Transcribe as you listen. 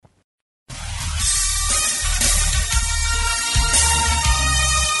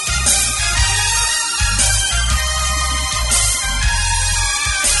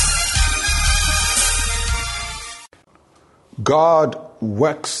God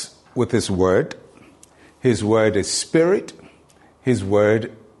works with His Word. His Word is spirit. His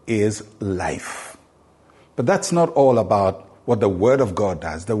Word is life. But that's not all about what the Word of God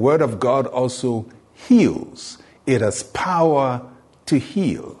does. The Word of God also heals. It has power to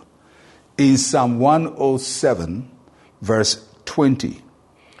heal. In Psalm 107, verse 20,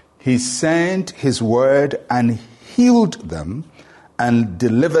 He sent His Word and healed them and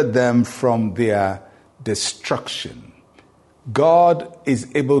delivered them from their destruction. God is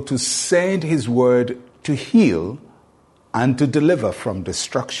able to send His Word to heal and to deliver from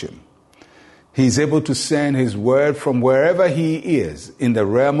destruction. He's able to send His Word from wherever He is in the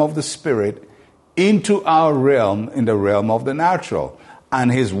realm of the Spirit into our realm in the realm of the natural.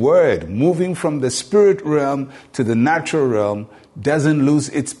 And His Word, moving from the spirit realm to the natural realm, doesn't lose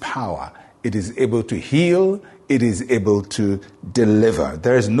its power. It is able to heal. It is able to deliver.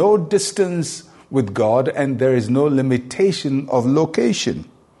 There is no distance with God, and there is no limitation of location.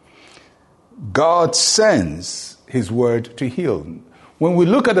 God sends His Word to heal. When we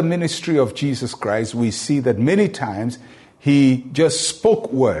look at the ministry of Jesus Christ, we see that many times He just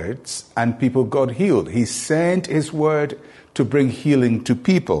spoke words and people got healed. He sent His Word to bring healing to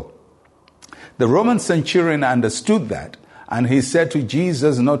people. The Roman centurion understood that, and he said to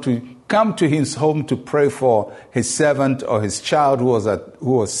Jesus not to come to his home to pray for his servant or his child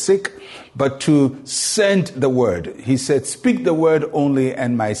who was sick, but to send the word. He said, "Speak the word only,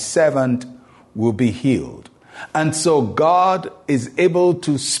 and my servant will be healed." And so God is able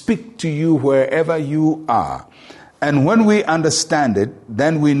to speak to you wherever you are. And when we understand it,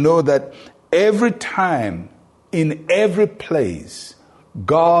 then we know that every time, in every place,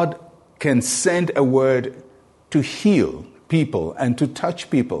 God can send a word to heal people and to touch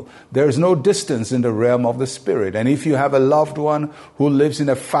people. There is no distance in the realm of the Spirit. And if you have a loved one who lives in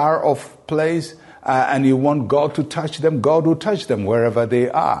a far off place and you want God to touch them, God will touch them wherever they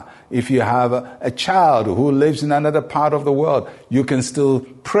are. If you have a child who lives in another part of the world, you can still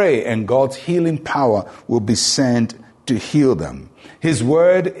pray and God's healing power will be sent to heal them. His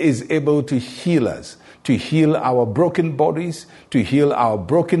word is able to heal us, to heal our broken bodies, to heal our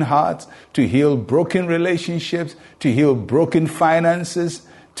broken hearts, to heal broken relationships, to heal broken finances,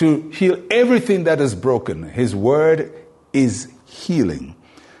 to heal everything that is broken. His word is healing.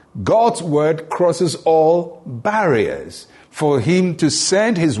 God's word crosses all barriers. For Him to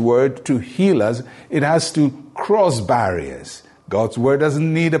send His word to heal us, it has to cross barriers. God's word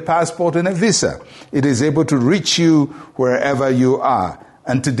doesn't need a passport and a visa. It is able to reach you wherever you are.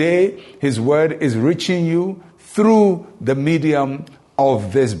 And today, His word is reaching you through the medium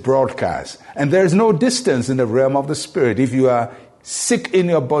of this broadcast. And there's no distance in the realm of the Spirit. If you are sick in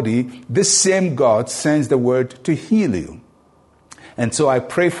your body, this same God sends the word to heal you. And so I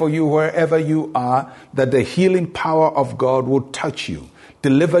pray for you wherever you are, that the healing power of God will touch you,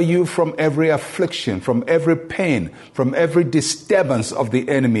 deliver you from every affliction, from every pain, from every disturbance of the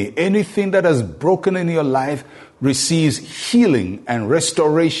enemy. Anything that has broken in your life receives healing and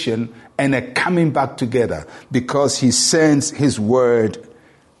restoration and a coming back together, because He sends His word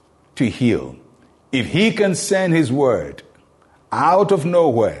to heal. If He can send His word out of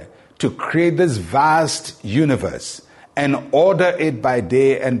nowhere to create this vast universe and order it by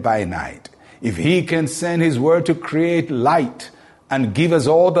day and by night, if He can send His word to create light and give us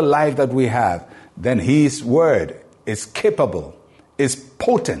all the life that we have, then His word is capable, is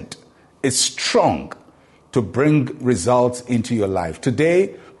potent, is strong to bring results into your life.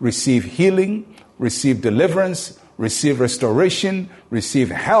 Today, receive healing, receive deliverance, receive restoration, receive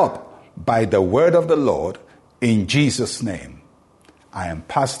help by the word of the Lord in Jesus' name. I am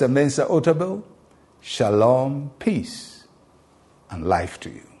Pastor Mensa Otabil. Shalom, peace, and life to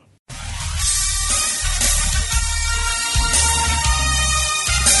you.